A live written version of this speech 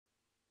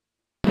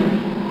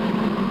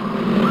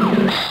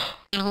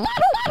Thanks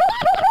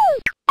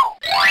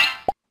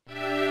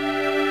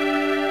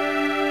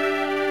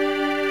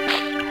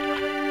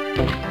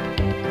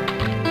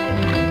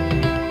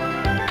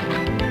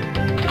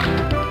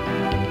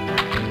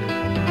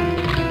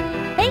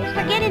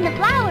for getting the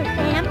flowers,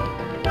 Sam.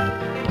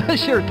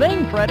 Sure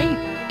thing, Freddi.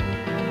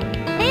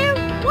 They're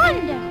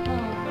wonderful.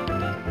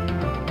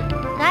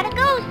 Gotta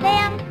go,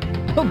 Sam.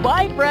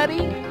 Bye,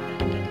 Freddi.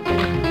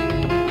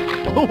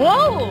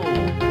 Whoa!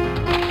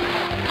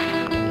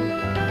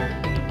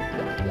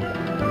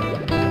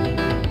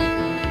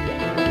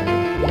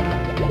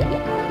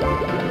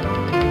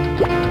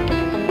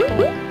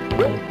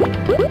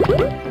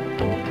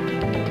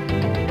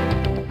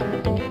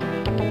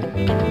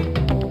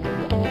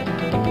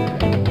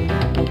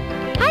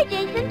 Hi,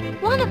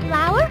 Jason. Want a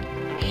flower?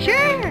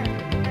 Sure.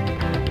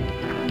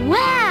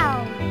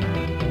 Wow.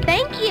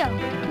 Thank you.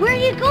 Where are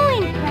you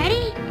going,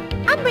 Freddi?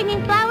 I'm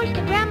bringing flowers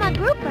to Grandma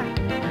Grouper.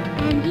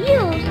 And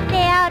you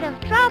stay out of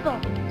trouble.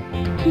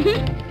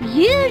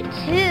 You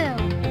too.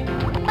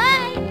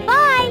 Bye.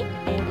 Bye.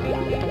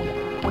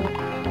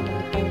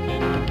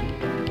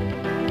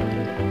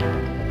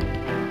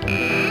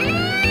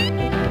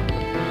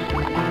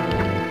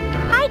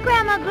 Hi,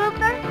 Grandma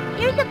Grouper.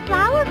 Here's a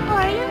flower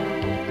for you.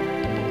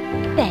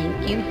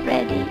 Thank you,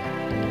 Freddi.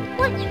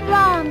 What's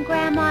wrong,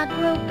 Grandma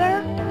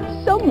Grouper?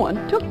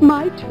 Someone took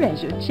my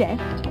treasure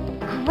chest.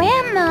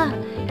 Grandma,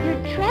 your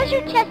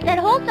treasure chest that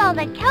holds all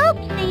the kelp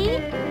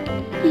seeds.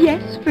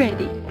 Yes,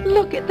 Freddi.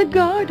 Look at the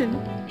garden.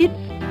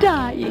 It's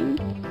dying.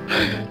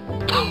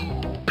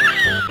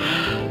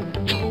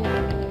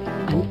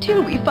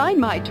 Until we find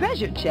my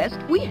treasure chest,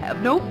 we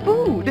have no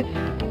food.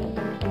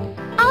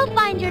 I'll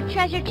find your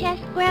treasure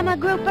chest, Grandma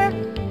Grouper.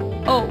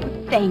 Oh,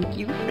 thank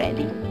you,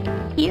 Freddi.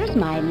 Here's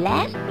my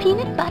last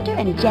peanut butter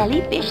and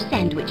jellyfish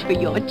sandwich for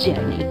your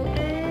journey.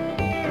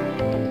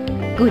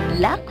 Good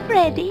luck,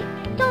 Freddi.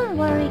 Don't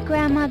worry,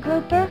 Grandma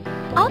Grouper.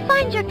 I'll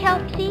find your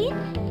kelp seeds.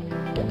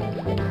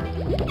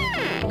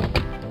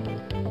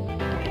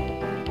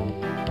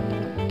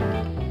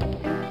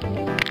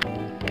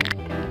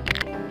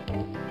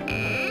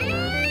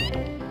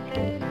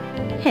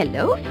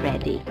 Hello,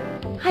 Freddi.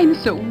 I'm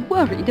so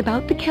worried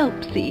about the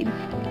kelp seeds.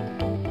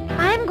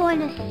 I'm going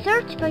to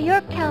search for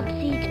your kelp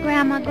seeds,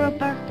 Grandma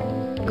Grouper.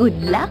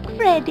 Good luck,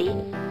 Freddi.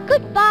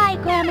 Goodbye,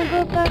 Grandma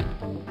Grouper.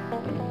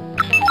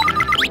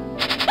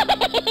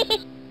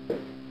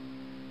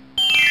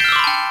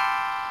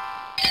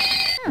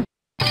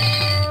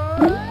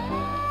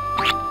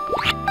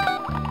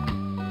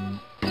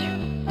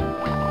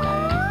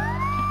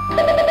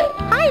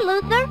 Hi,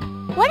 Luther.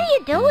 What are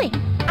you doing?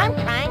 I'm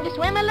trying to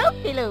swim a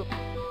loop-de-loop.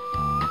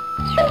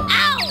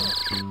 Ow!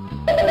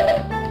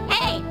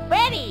 Hey,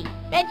 Freddi!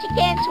 Bet you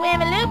can't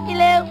swim a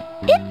loop-de-loop.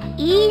 It's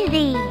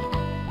easy.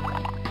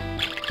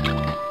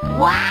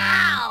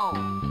 Wow!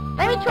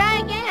 Let me try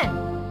again.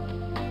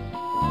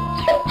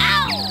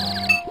 Ow!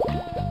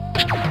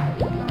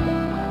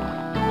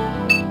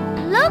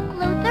 Look,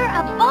 Luther,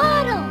 a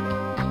bottle.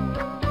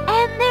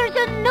 And there's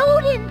a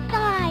note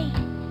inside.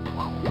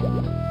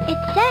 It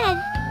says,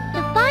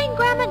 to find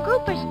Grandma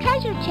Grouper's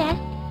treasure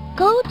chest,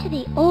 go to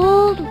the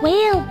old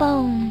whale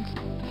bones.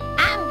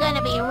 I'm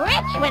gonna be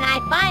rich when I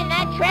find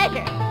that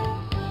treasure.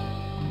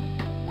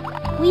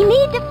 We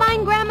need to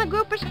find Grandma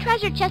Grouper's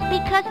treasure chest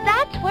because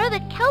that's where the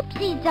kelp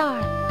seeds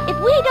are. If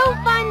we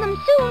don't find them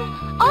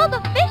soon, all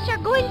the fish are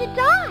going to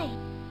die.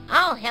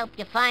 I'll help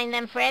you find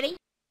them, Freddi.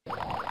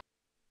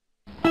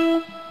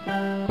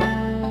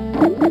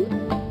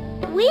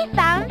 We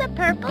found a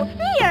purple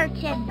sea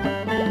urchin.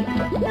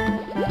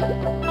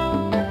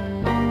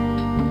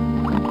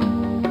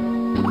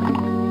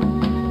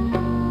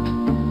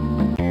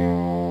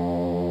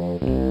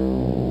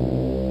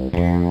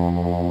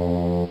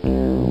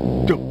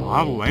 The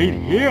bottle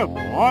ain't here,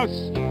 boss.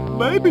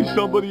 Maybe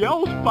somebody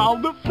else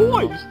found it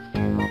first.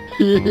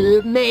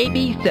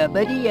 Maybe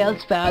somebody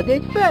else found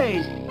it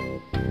first.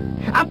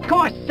 Of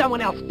course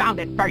someone else found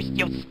it first,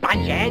 you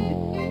spongehead.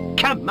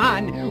 Come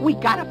on, we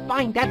gotta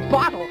find that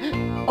bottle,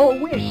 or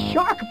we're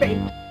shark bait.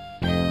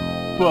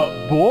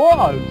 But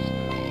boss,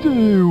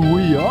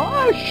 we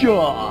are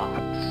sharks.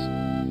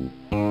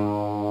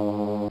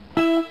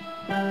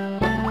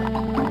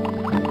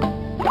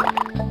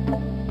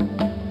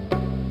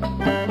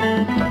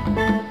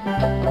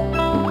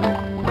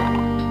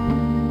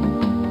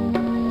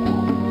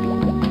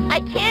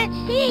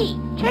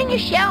 Turn your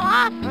shell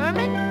off,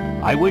 Herman.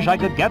 I wish I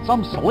could get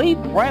some sleep,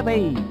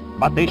 Freddi.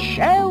 But this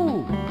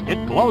shell,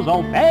 it glows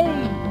all day.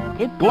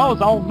 It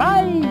glows all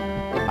night.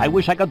 I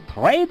wish I could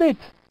trade it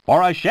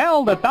for a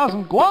shell that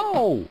doesn't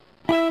glow.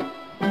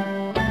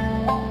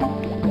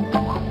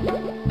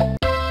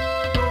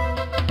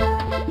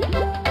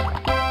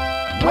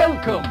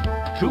 Welcome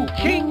to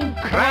King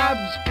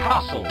Crab's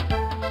Castle.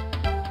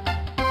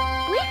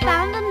 We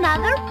found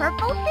another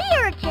purple sea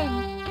urchin.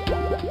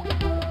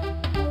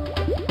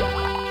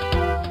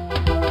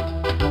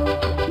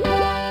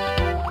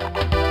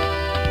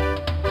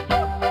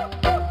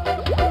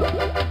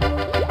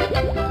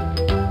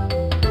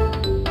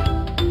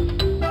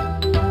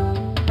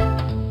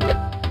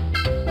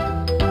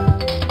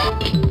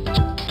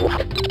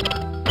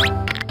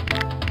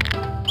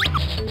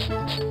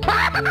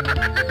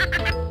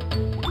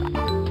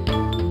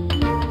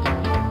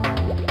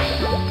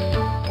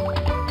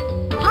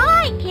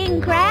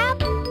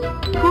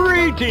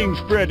 Greetings,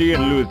 Freddi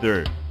and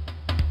Luther.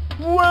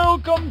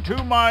 Welcome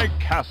to my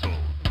castle.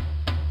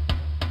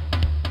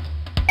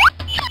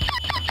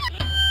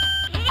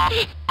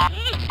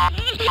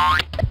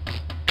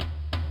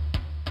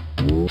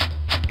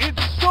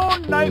 It's so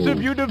nice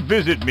of you to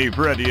visit me,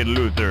 Freddi and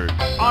Luther.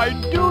 I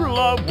do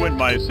love when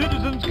my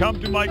citizens come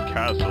to my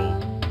castle.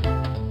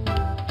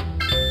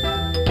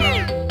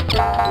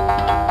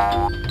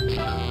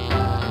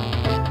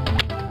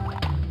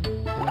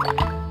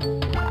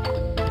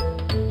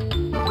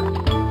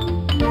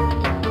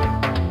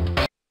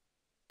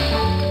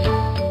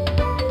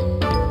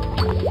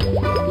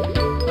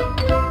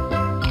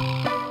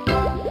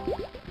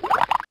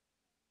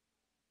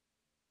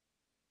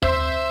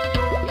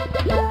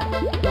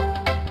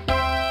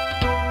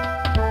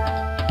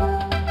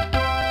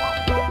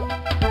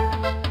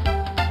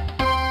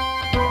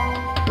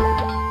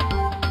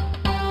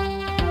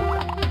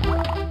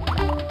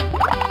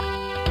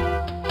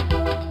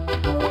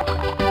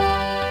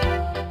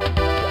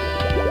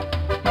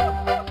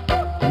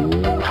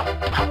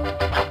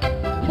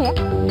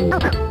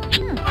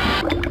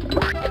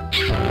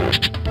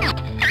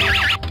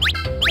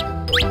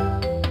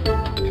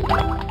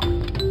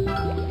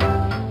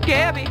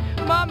 Gabby,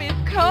 Mommy's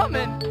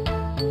coming.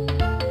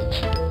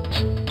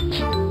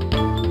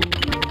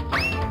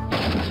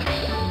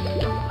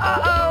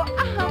 Uh-oh,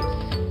 I'm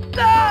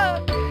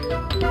stuck.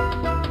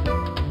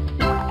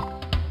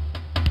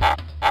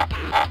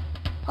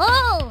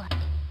 Oh!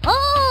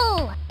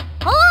 Oh!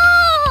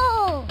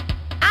 Oh!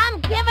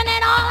 I'm giving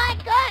it all I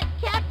got,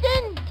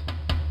 Captain!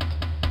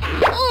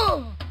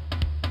 Oh!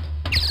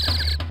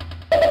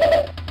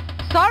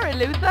 Sorry,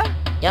 Luther.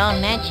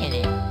 Don't mention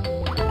it.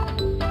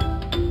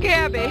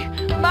 Gabby,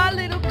 my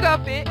little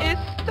guppy is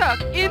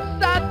stuck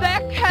inside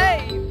that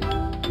cave.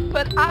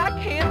 But I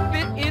can't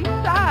fit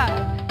inside.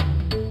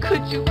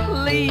 Could you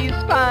please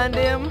find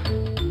him?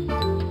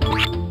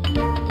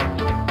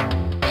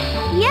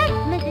 Yes,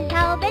 Mrs.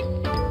 Halibut.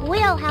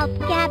 We'll help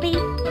Gabby.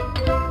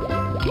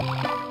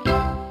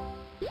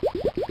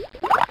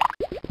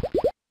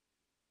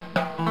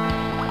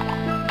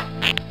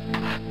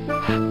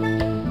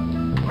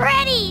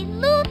 Freddi!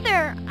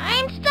 Luther!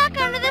 I'm stuck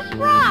under this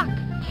rock!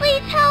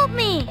 Please help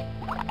me!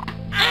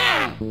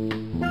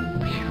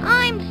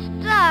 I'm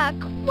stuck.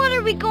 What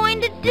are we going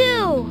to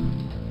do?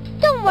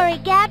 Don't worry,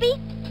 Gabby.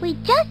 We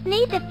just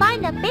need to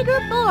find a bigger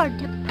board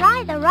to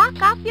pry the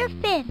rock off your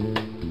fin.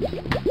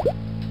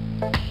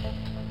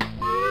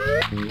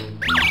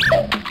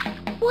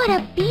 What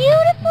a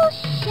beautiful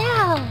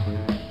shell!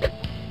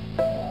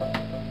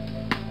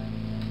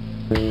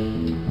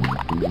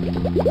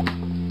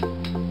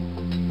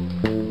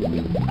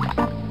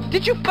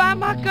 Did you find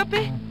my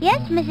guppy?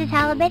 Yes, Mrs.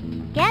 Halibut.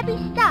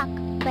 Gabby's stuck,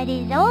 but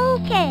he's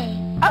okay.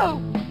 Oh,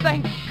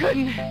 thank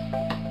goodness.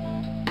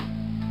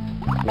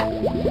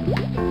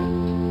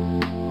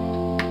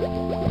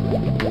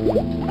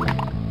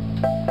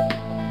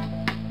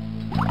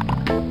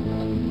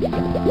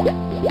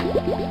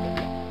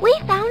 We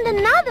found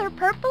another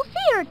purple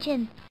sea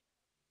urchin.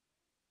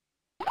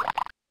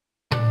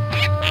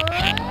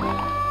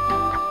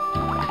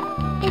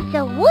 It's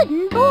a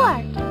wooden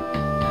board.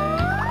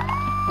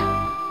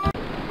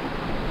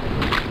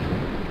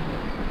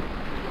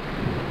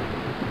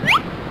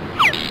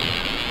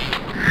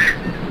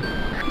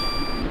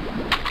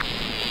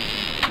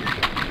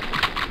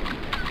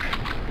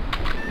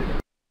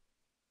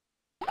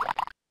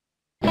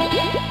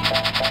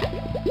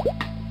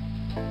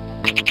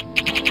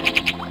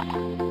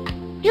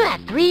 You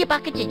have 3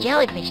 buckets of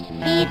jellyfish to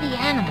feed the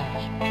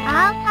animals.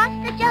 I'll toss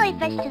the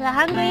jellyfish to the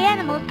hungry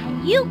animals,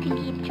 and you can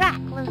keep track,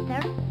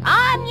 Luther.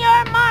 On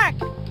your mark!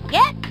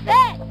 Get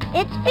set!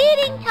 It's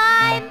feeding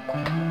time!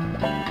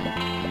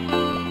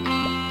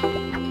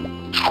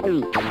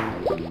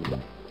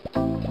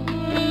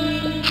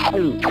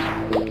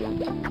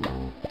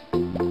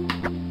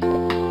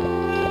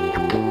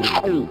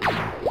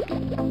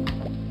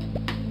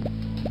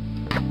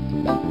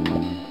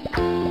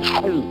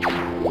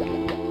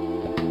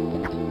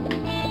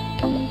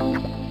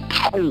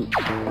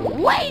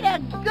 Way to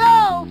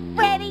go,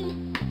 Freddi!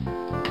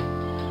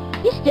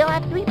 You still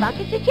have 3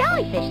 buckets of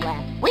jellyfish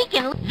left.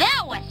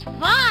 That was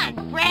fun,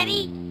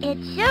 Freddi! It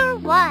sure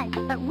was,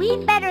 but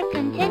we'd better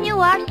continue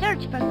our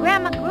search for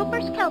Grandma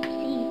Grouper's kelp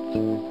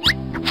seeds.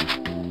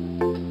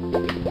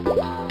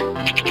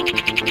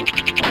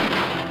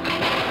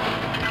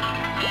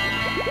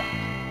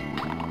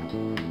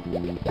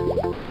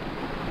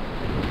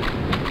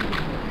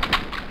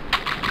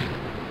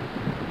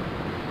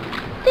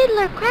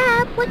 Fiddler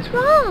Crab, what's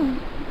wrong?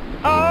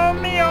 Oh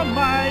me, oh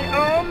my,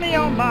 oh me,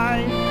 oh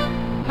my.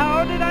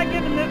 How did I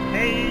get in this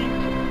cage?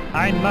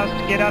 I must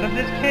get out of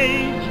this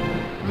cage.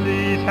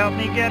 Please help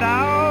me get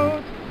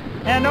out,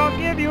 and I'll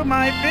give you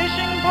my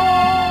fishing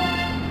pole.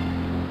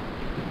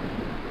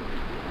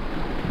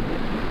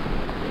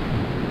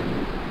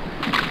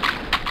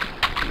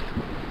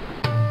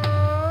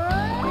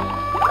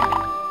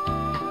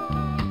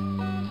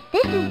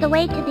 This is the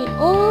way to the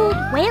old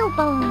whale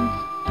bones.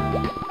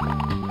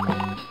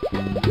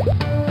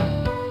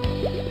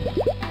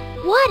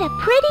 What a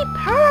pretty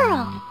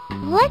pearl.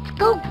 Let's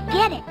go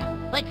get it.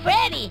 But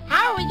Freddy,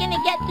 how are we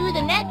gonna get through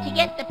the net to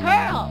get the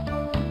pearl?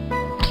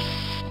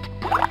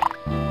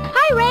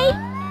 Hi, Ray.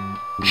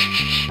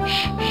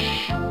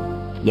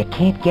 You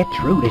can't get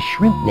through the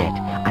shrimp net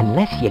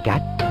unless you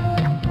got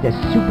the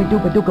super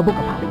duper duper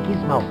booga poly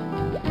gizmo.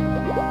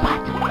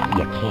 But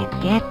you can't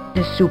get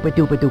the super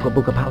duper duper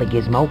booga poly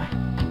gizmo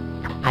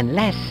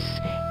unless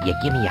you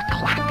give me a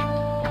clock.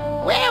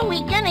 Where are we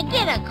gonna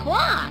get a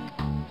clock?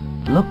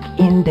 Look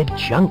in the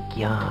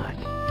junkyard.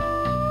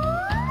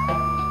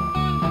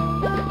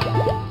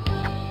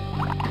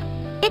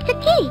 It's a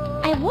key.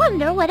 I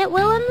wonder what it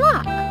will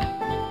unlock.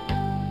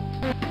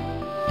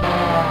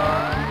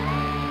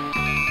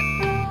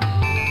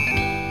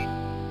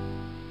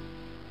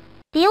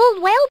 The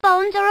old whale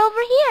bones are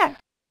over here.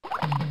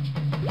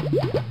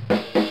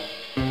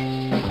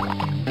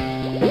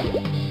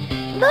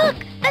 Look,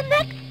 the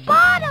next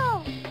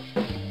bottle!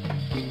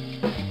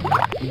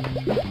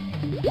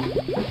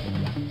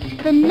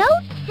 The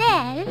note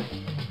says,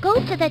 go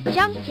to the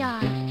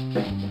junkyard.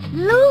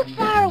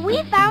 Luther,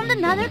 we found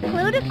another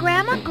clue to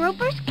Grandma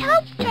Grouper's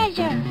kelp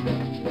treasure.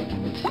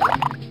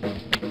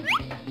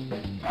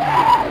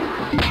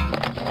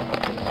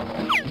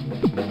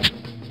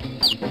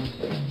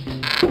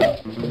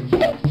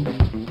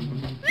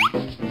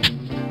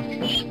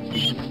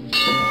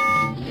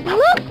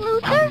 Look,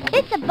 Luther,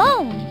 it's a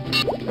bone.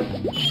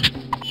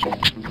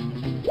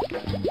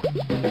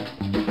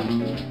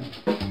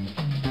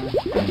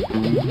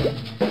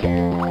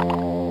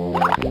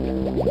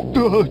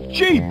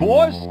 Gee,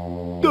 boss,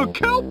 the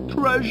kelp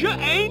treasure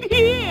ain't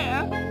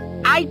here.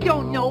 I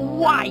don't know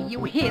why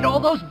you hid all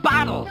those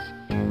bottles.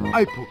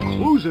 I put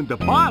clues in the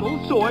bottle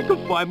so I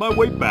could find my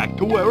way back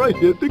to where I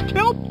hid the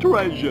kelp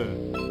treasure.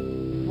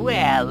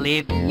 Well,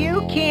 if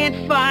you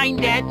can't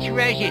find that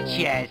treasure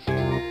chest,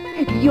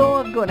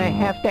 you're gonna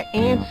have to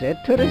answer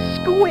to the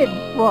squid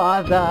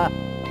father.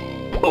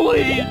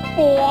 Please,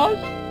 boss,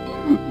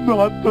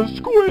 not the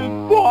squid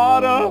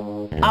father.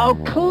 Oh,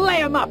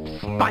 clam up,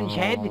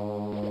 spongehead.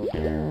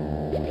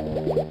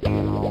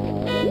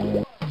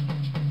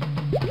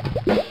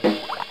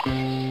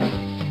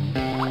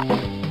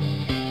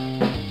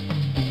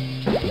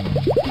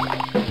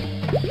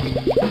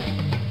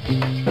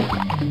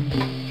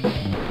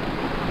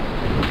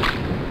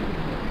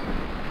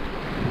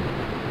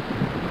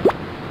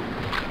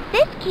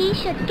 This key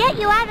should get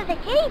you out of the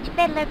cage,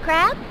 Fiddler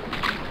Crab.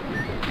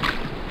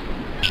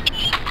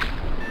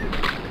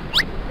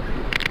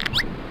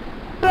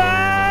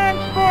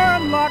 Thanks for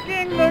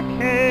unlocking the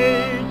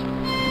cage.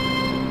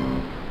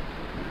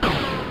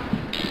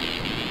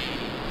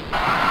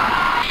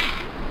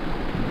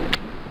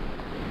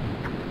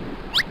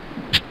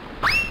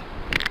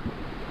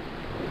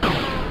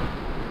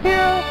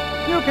 Here,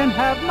 you can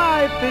have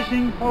my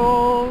fishing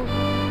pole.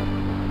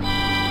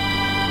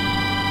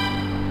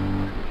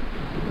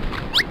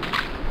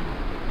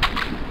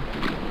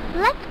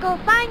 Let's go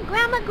find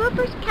Grandma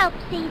Grouper's kelp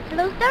seeds,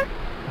 Luther.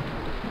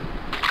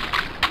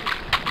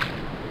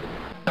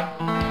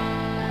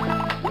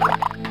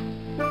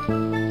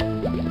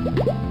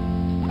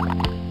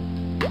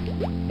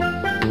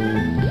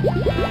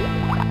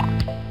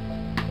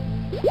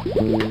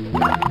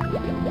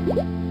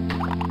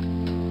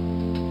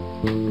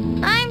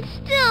 I'm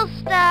still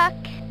stuck.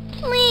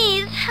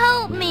 Please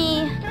help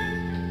me.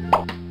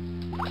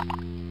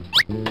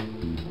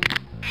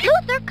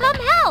 Luther, come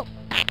help.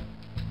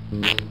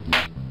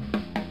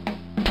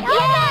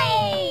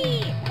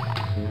 Yay!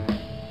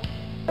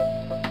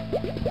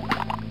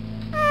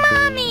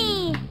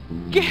 Mommy!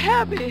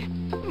 Gabby,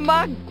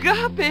 my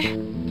Gubby.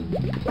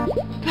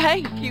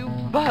 Thank you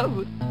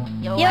both.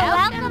 You're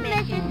welcome,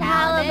 Mrs.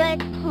 Halibut.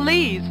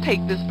 Please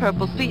take this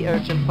purple sea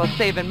urchin for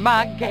saving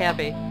my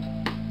Gabby.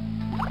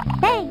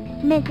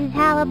 Thanks, Mrs.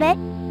 Halibut.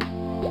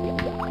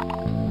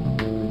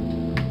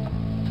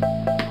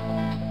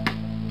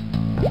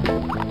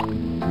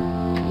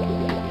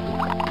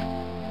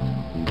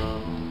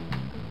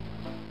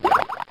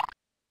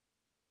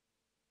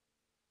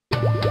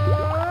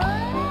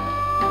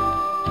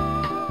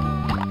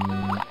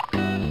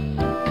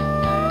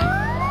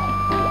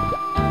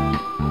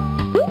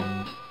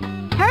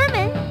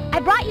 Herman, I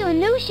brought you a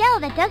new shell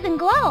that doesn't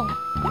glow.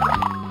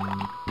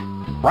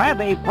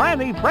 Freddi,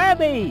 Freddi,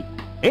 Freddi!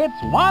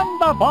 It's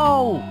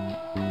wonderful!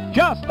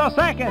 Just a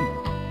second.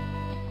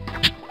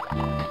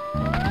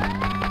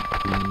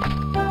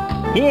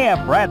 Here,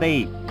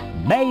 Freddi.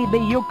 Maybe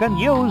you can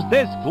use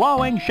this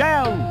glowing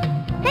shell.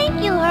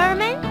 Thank you,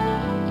 Herman.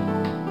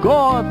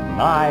 Good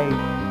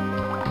night.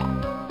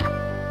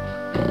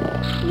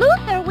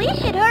 Luther, we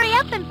should hurry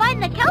up and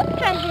find the kelp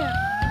treasure.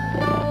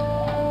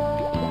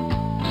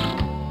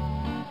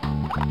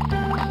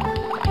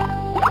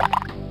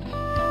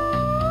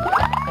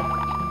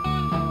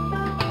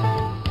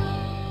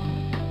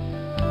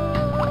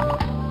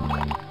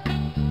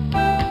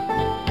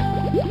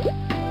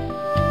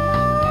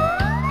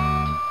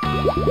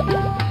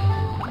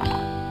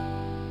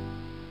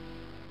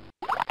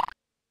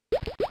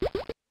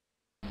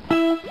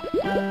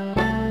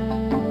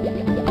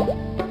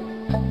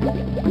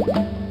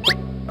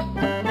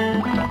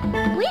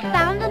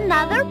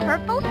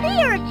 purple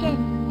sea urchin.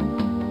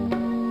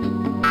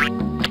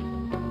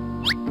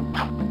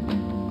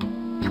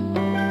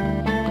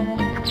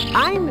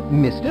 I'm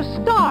Mr.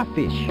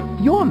 Starfish,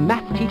 your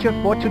math teacher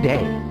for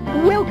today.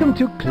 Welcome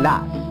to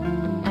class.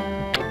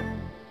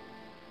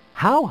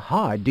 How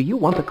hard do you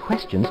want the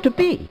questions to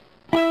be?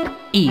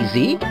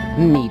 Easy,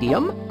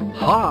 medium,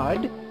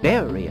 hard,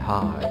 very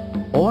hard,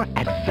 or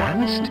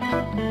advanced?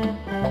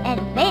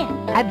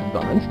 Advanced.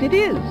 Advanced it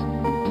is.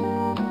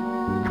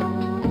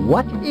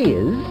 What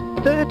is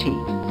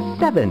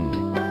 37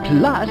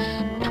 plus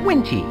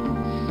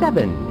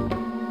 27?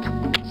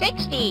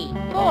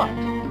 64.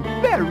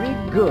 Very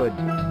good.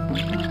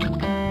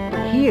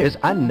 Here's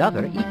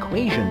another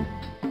equation.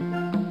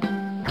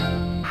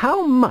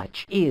 How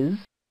much is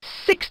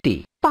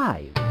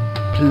 65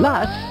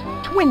 plus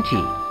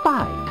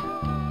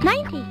 25?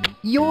 90.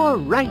 You're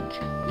right.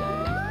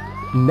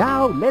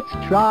 Now let's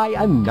try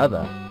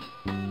another.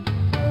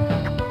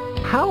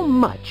 How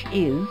much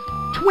is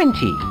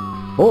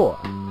 24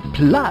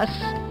 plus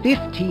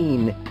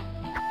 15?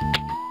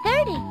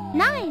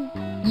 39.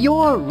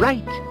 You're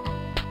right.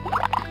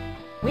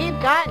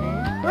 We've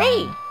gotten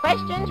 3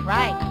 questions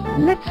right.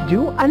 Let's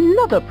do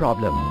another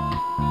problem.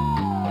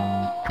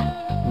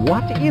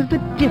 What is the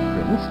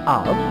difference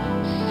of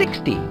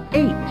 68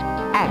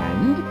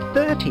 and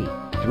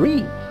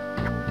 33?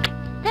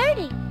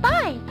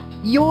 35.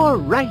 You're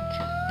right.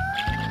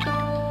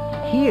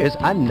 Here's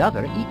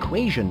another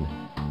equation.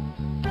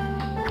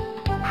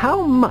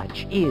 How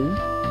much is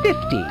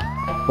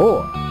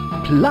 54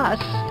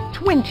 plus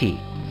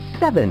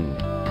 27?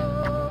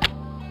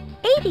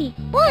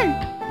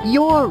 81.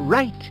 You're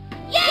right.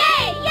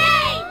 Yay!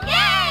 Yay!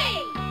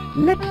 Yay!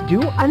 Let's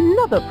do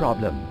another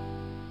problem.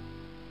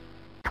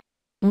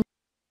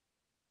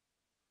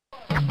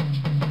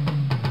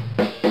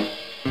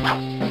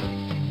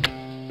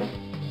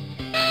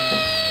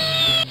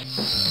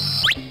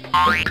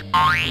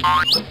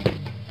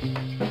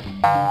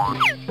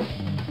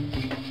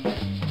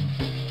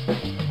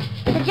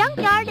 The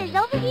junkyard is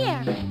over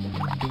here.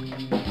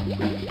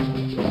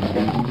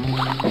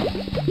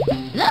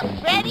 Look,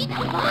 Freddy,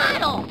 the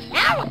bottle.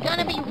 Now we're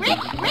gonna be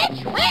rich,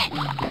 rich, rich.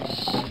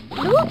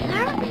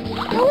 Luther,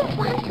 don't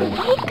want to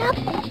wake up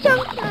the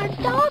junkyard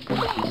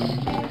dogfish.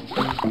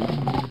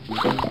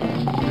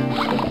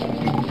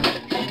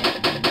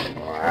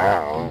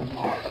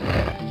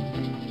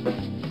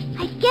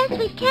 I guess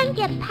we can't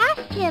get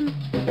past him.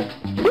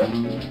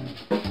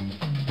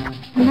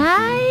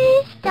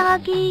 Nice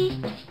doggy.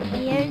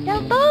 Here's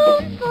a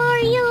bone for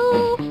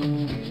you.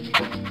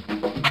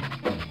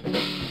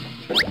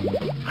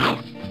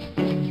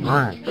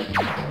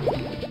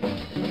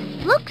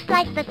 Looks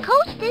like the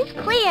coast is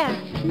clear.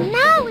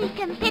 Now we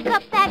can pick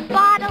up that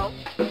bottle.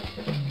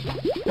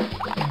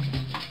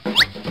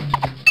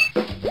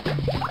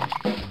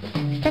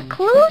 The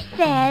clue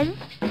says,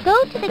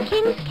 go to the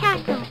king's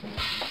castle.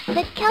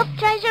 The kelp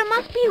treasure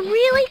must be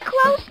really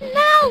close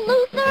now,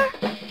 Luther.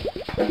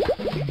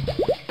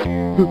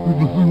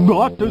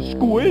 Not the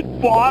squid,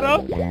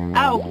 Father.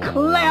 Oh,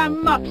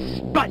 clam up,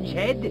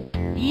 spongehead.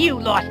 You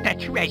lost the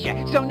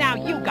treasure, so now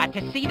you got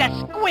to see the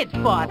squid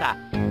father.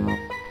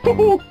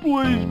 Oh,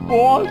 please,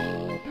 boss.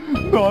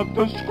 Not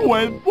the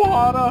squid,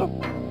 Father.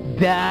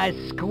 The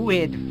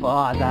squid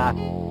father.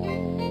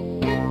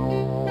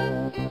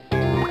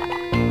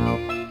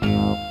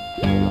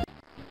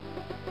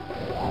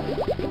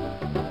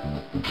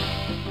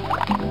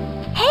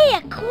 Hey,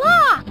 a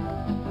clock!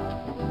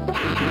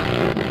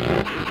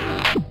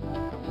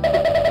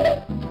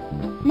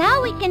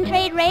 Now we can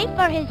trade Ray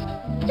for his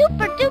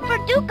super duper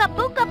duka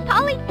booka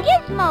poly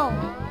gizmo.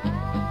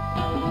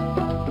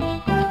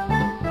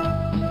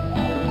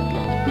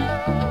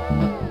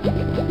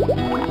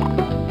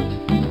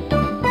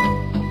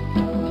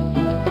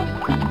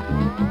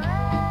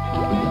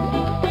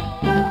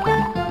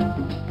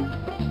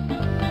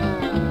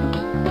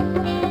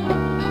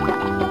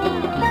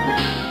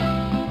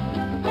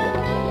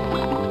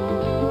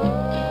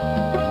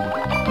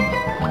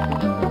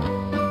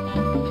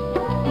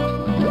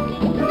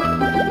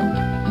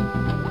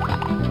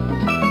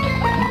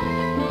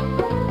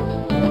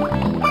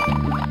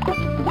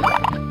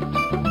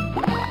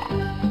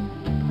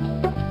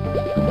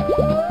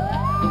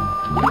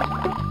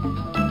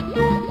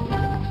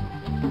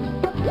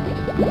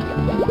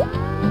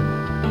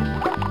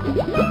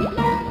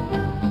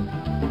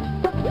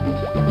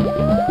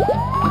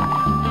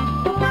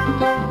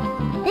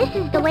 This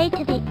is the way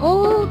to the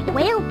old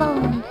whale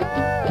bones.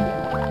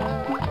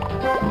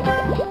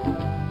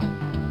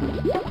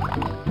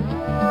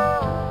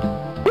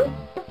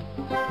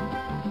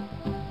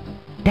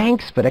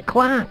 Thanks for the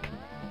clock.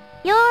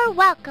 You're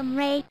welcome,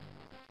 Ray.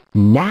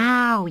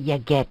 Now you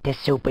get the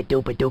super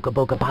duper duka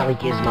booka poly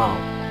gizmo.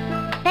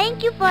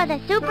 Thank you for the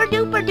super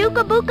duper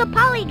duka booka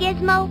poly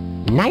gizmo.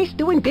 Nice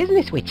doing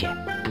business with you.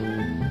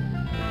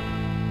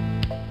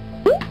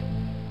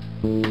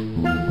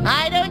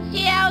 I don't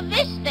see how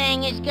this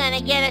thing is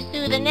gonna get us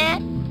through the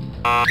net.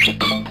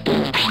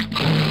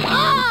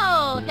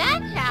 Oh,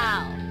 that's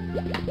how.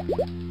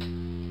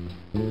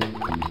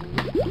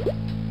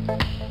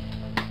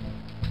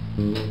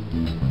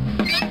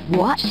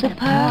 Watch the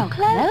pearl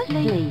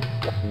closely.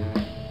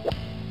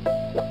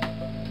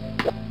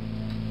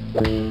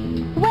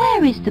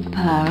 Where is the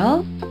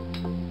pearl?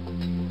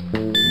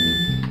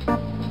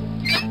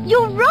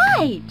 You're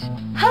right!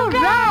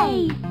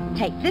 Hooray!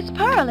 Take this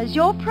pearl as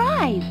your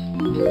prize.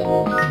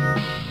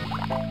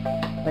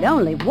 But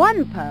only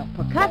one pearl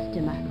per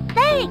customer.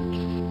 Thanks!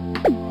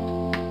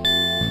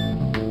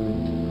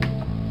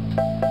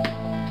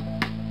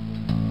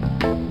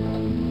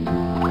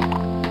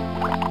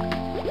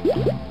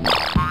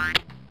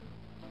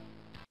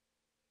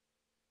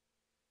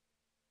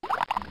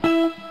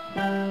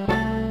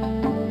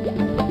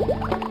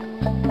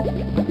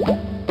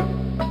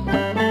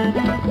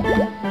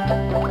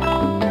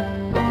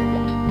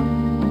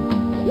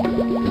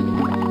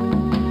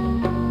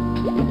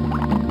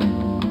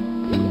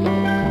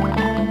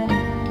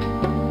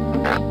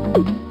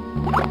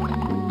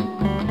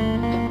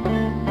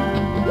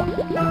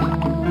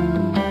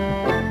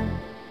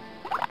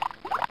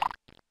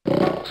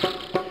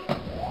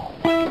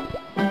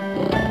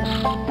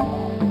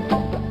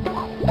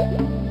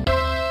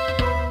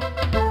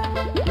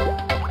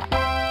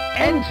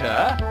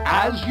 Enter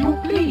as you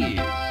please.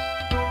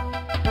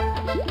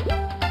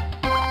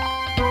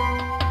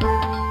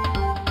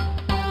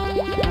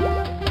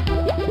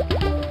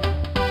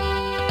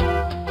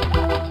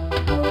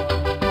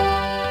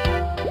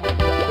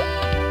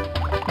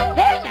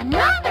 There's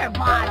another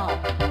bottle.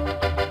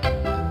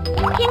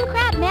 King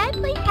Crab, may I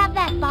please have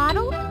that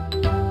bottle?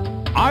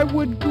 I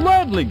would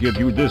gladly give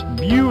you this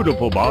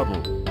beautiful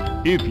bottle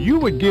if you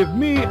would give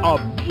me a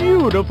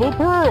beautiful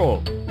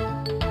pearl.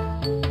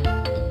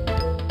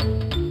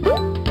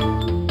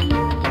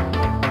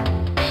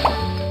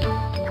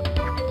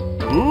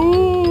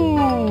 Ooh!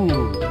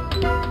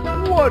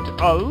 What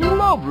a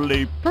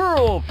lovely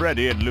pearl,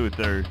 Freddi and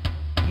Luther.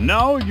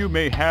 Now you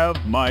may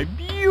have my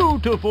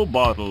beautiful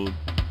bottle.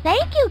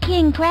 Thank you,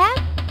 King Crab.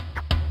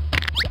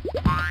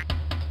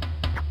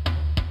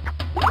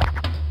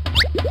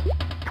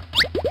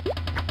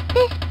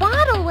 This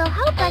bottle will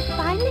help us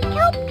find the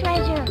kelp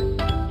treasure.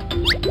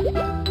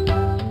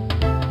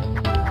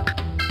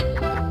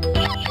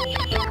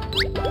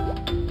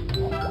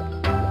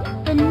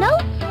 The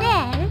note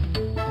says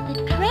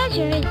the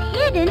treasure is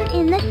hidden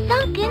in the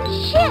sunken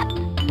ship.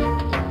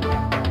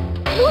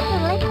 Luther,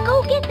 let's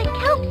go get the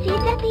kelp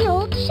seeds at the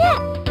old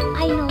ship.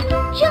 I know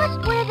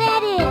just where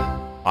that is.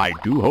 I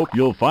do hope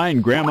you'll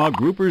find Grandma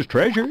Grouper's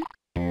treasure.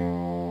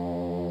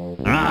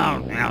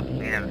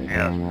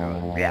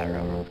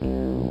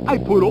 I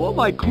put all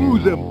my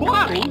clues in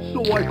bottles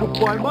so I could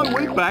find my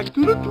way back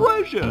to the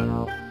treasure.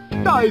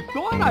 I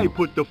thought I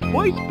put the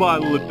first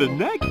bottle at the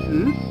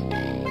Nexus.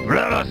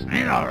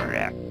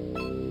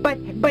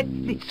 But,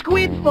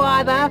 Squid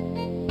Father!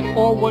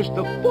 Or was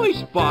the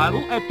first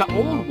bottle at the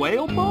old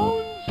whale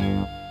bones?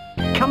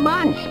 Come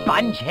on,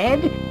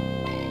 Spongehead!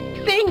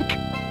 Think!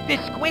 The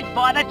Squid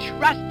Father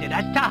trusted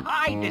us to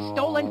hide the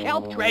stolen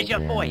kelp treasure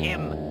for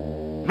him.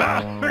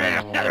 But,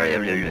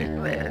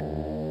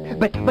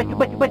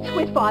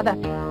 Squid Father...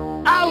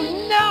 Oh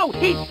no!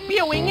 He's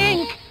spewing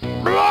ink!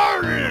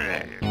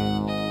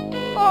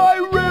 I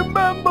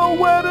remember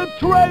where the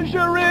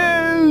treasure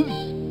is!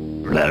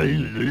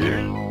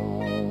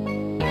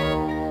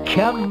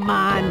 Come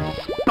on,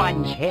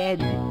 Spongehead!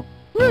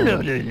 Look,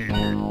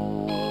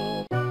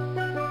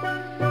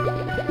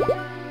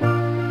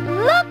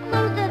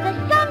 Luther, the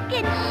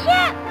sunken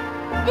ship!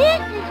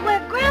 This is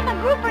where Grandma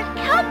Grouper's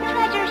kelp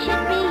treasure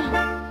should be.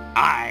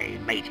 Aye,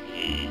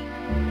 matey.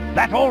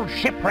 That old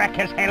shipwreck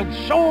has held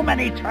so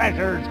many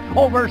treasures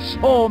over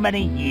so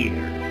many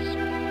years.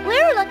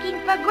 We're looking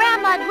for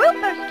Grandma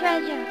Grouper's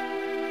treasure.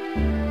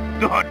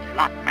 Good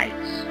luck,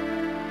 mates.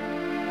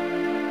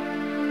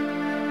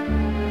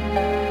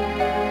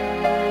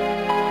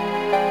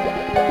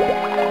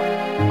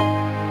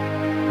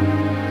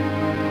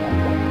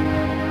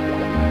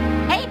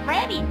 Hey,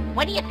 Freddi,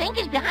 what do you think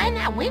is behind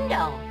that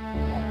window?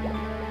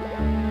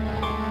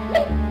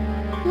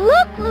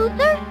 Look,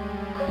 Luther!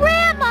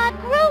 Grandma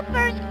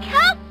Grouper's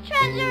kelp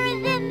treasure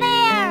is in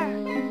there!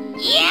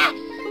 Yes!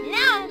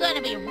 Now I'm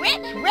gonna be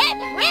rich,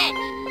 rich, rich!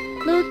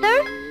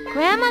 Luther,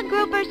 Grandma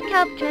Grouper's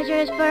kelp treasure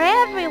is for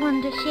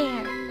everyone to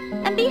share.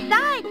 And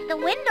besides, the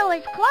window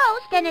is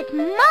closed and it's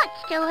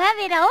much too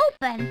heavy to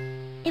open.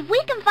 If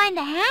we can find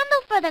a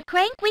handle for the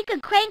crank, we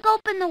could crank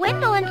open the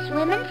window and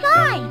swim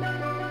inside.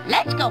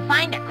 Let's go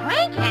find a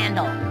crank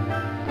handle.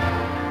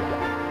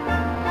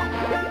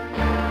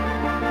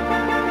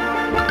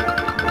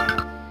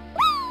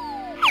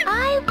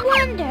 I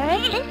wonder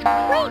if this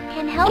crank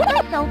can help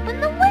us open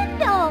the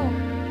window.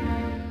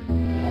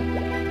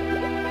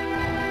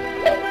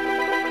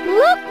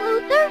 Look,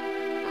 Luther!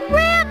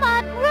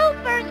 Grandma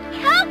Grouper's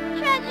kelp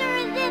treasure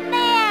is in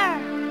there!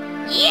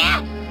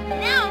 Yes!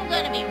 Now I'm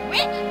gonna be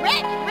rich,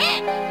 rich,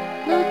 rich!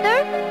 Luther,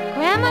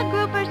 Grandma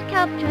Grouper's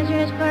kelp treasure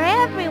is for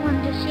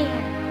everyone to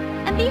share.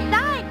 And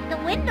besides, the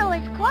window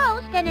is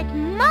closed and it's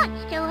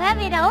much too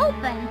heavy to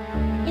open.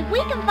 If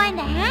we can find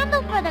a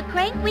handle for the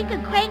crank, we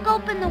could crank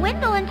open the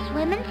window and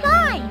swim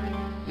inside.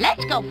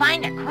 Let's go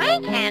find a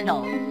crank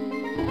handle.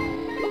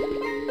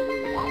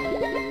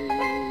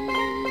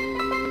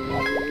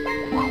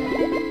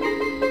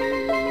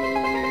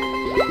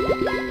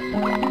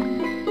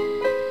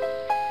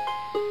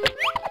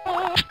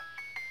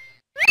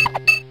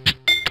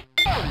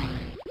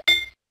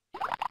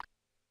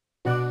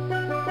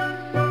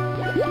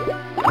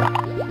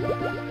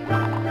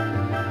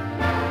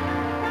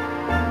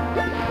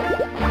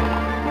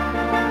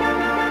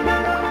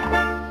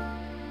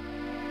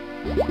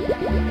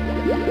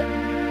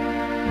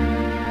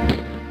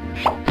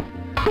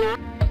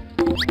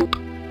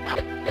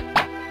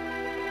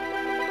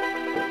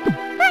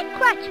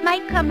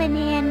 come in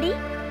handy.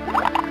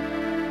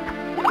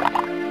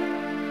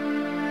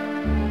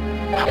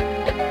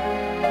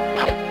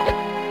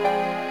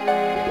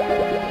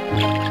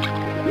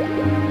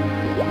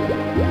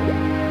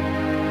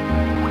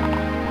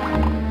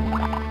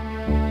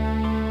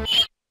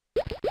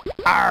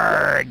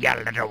 Arrgh,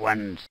 you little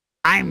ones.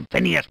 I'm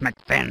Phineas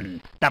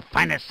McFinn, the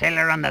finest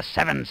sailor on the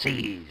 7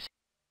 seas.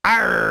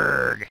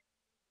 Arrgh!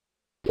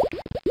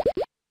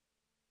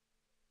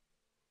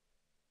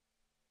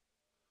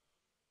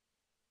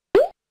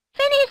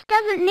 Phineas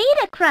doesn't need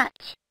a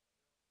crutch.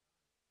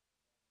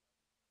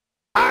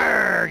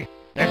 Arrgh!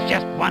 There's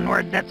just one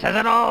word that says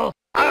it all.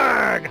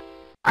 Arrgh!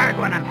 Arrgh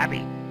when I'm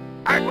happy.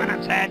 Arrgh when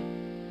I'm sad.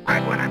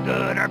 Arrgh when I'm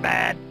good or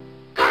bad.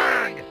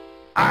 Arrgh!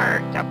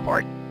 Arrgh to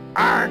port.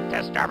 Arrgh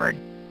to starboard.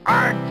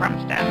 Arrgh from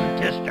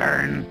stem to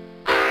stern.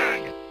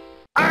 Arrgh!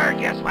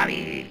 Arrgh, you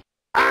swabby!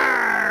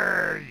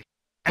 Arrgh!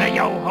 And a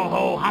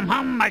yo-ho-ho,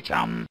 hum-hum, my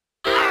chum.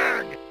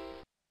 Arrgh!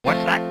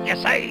 What's that you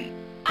say?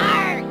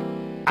 Arrgh!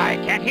 I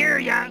can't hear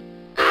ya.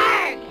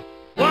 Arrgh!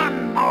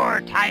 One more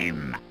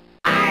time.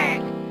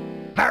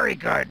 Arrgh! Very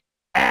good.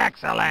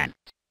 Excellent.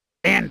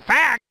 In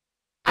fact,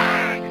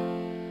 arrgh!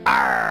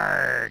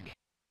 Arrgh!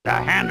 The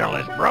handle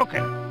is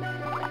broken.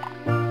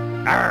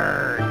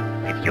 Arrgh!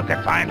 If you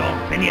could find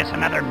old Phineas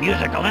another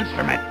musical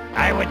instrument,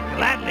 I would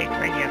gladly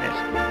trade you this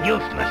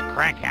useless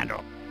crank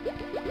handle.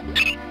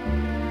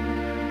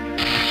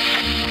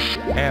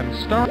 And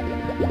start.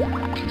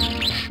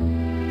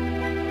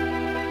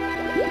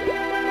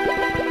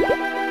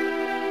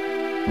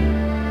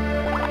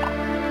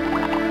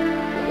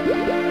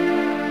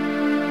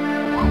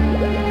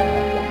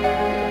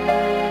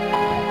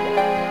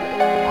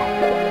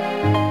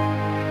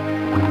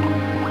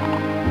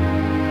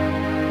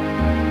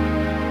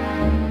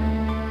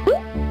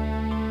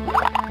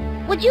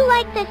 Would you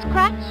like this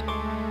crutch?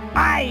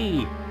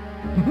 Aye!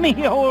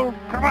 Me old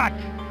crutch!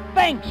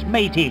 Thanks,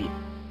 matey!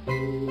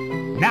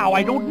 Now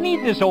I don't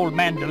need this old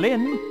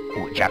mandolin.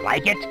 Would you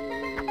like it?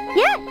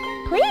 Yes,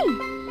 please.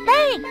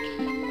 Thanks.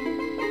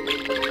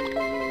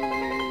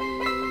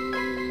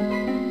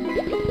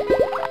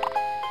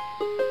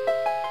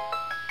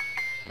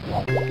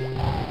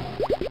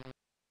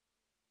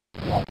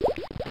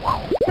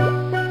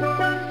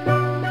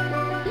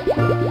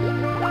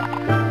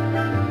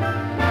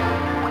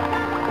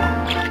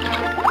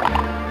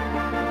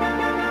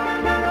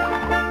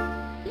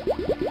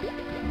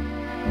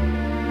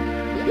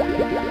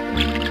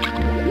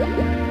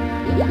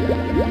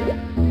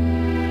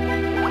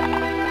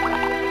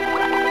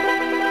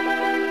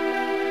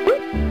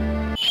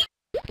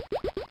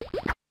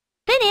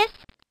 Phineas,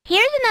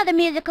 here's another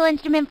musical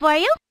instrument for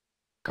you.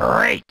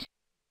 Great!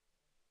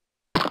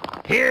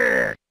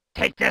 Here,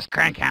 take this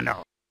crank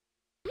handle.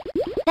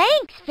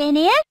 Thanks,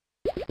 Phineas.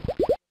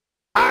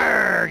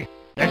 Arrgh!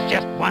 There's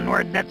just one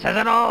word that says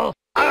it all.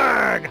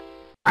 Arrgh!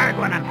 Arrgh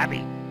when I'm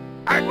happy.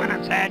 Arrgh when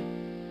I'm sad.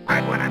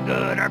 Arrgh when I'm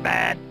good or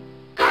bad.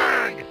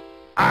 Arrgh!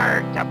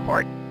 Arrgh to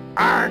port.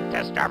 Arrgh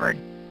to starboard.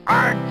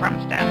 Arrgh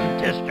from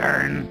stem to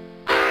stern.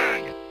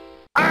 Arrgh!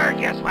 Arrgh,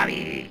 you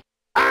swabby!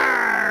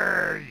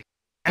 Arrgh!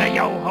 And a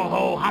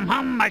yo-ho-ho,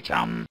 hum-hum, my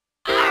chum.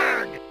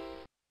 Arrgh!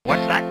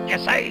 What's that you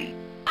say?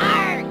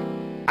 Arrgh!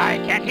 I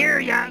can't hear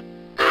ya.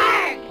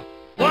 Arrgh!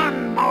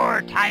 One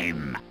more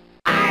time.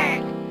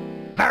 Arrgh!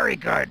 Very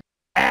good.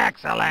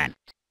 Excellent.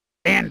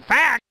 In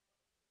fact,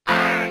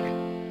 arrgh!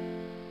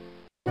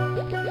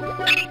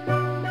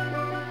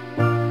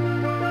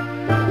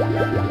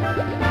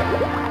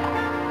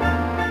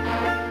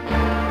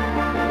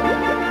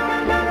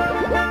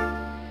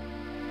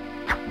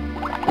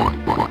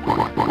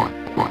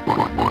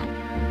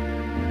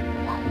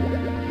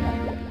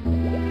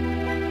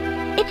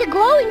 It's a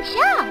glowing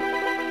shell.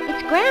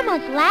 It's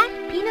Grandma's last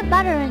peanut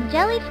butter and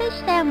jellyfish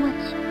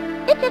sandwich.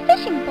 It's a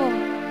fishing pole.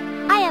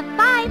 I have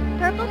 5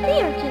 purple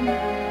sea urchins.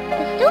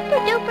 The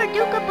super-duper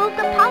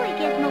dooka-booka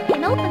polygizmo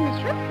can open the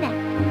shrimp net.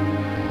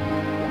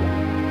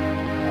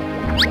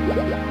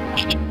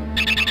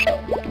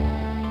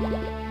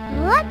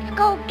 Let's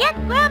go get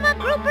Grandma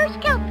Grouper's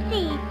kelp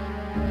seeds.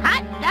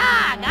 Hot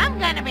dog, I'm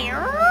gonna be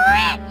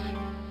rich!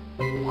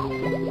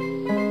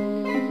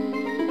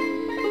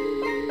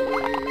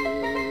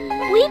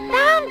 We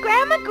found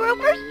Grandma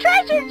Grouper's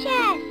treasure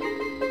chest.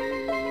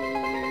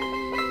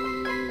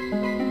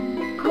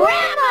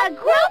 Grandma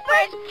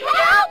Grouper's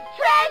kelp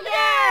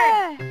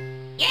treasure!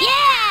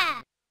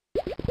 Yeah!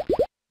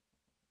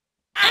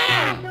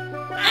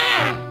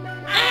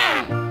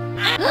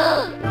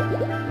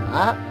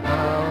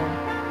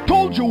 Uh-oh.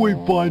 Told you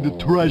we'd find the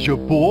treasure,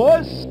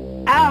 boss.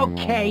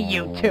 Okay,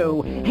 you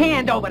two.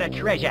 Hand over the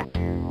treasure.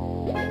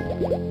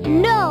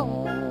 No!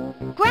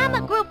 Grandma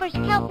Grouper's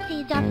kelp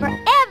seeds are for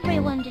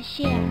everyone to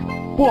share.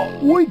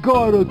 But we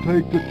gotta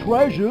take the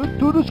treasure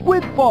to the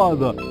Squid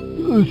Father,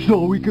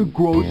 so we can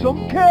grow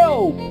some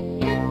kelp.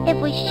 If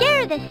we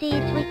share the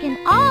seeds, we can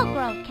all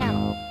grow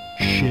kelp.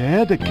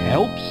 Share the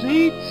kelp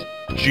seeds?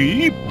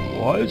 Gee,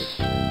 boss.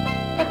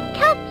 The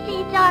kelp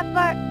seeds are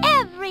for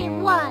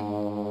everyone.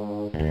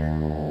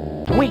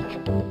 Wait.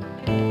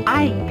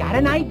 I got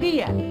an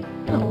idea.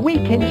 We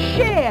can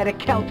share the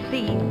kelp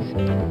seeds.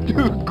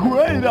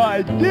 Great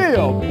idea,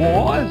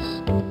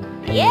 boss.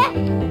 Yes!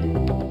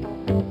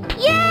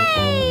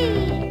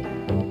 Yay!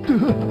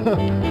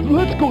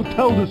 Let's go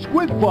tell the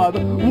squid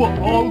father we're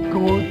all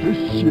going to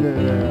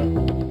share.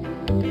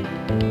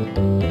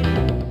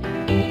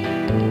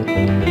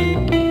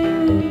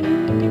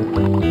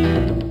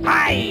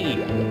 Aye!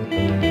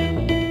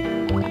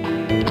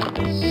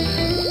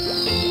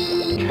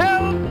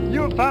 Kelp!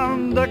 You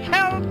found the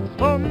kelp!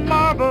 A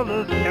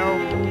marvelous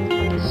kelp!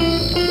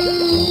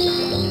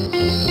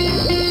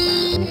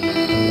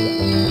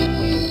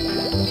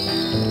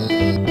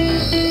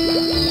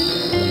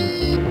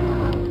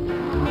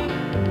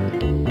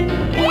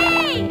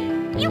 Hey!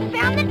 You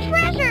found the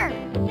treasure!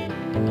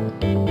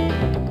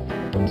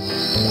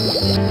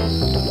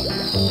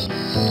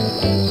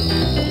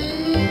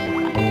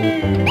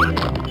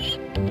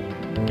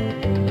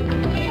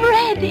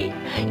 Freddi,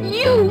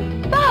 you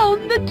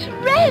found the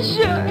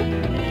treasure!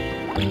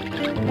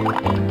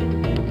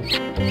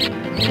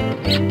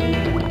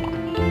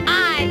 I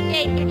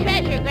saved your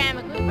treasure,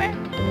 Grandma Grouper.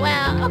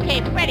 Well,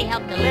 okay, Freddi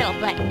helped a little,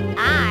 but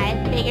I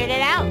figured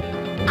it out.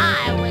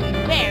 I was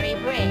very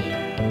brave.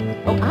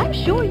 Oh, I'm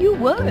sure you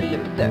were,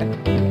 Luther.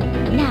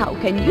 Now,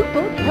 can you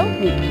both help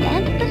me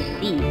plant the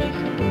seeds?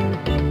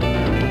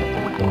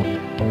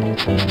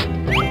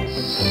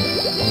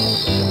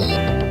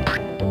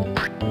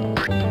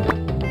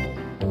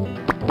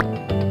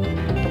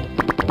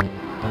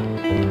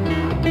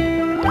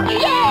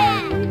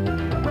 Yeah!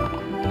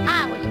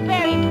 I was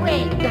very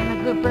brave, Grandma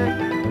Grouper.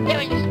 There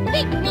were these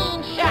big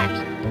mean sharks.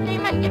 There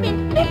must have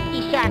been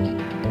 50 sharks.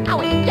 I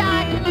was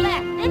dodging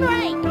left and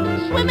right,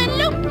 swimming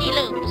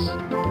loop-de-loops.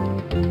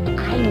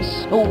 I'm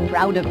so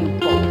proud of you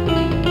both.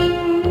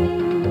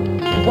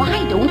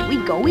 Why don't we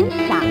go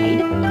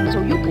inside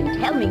so you can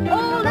tell me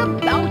all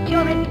about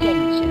your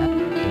adventure?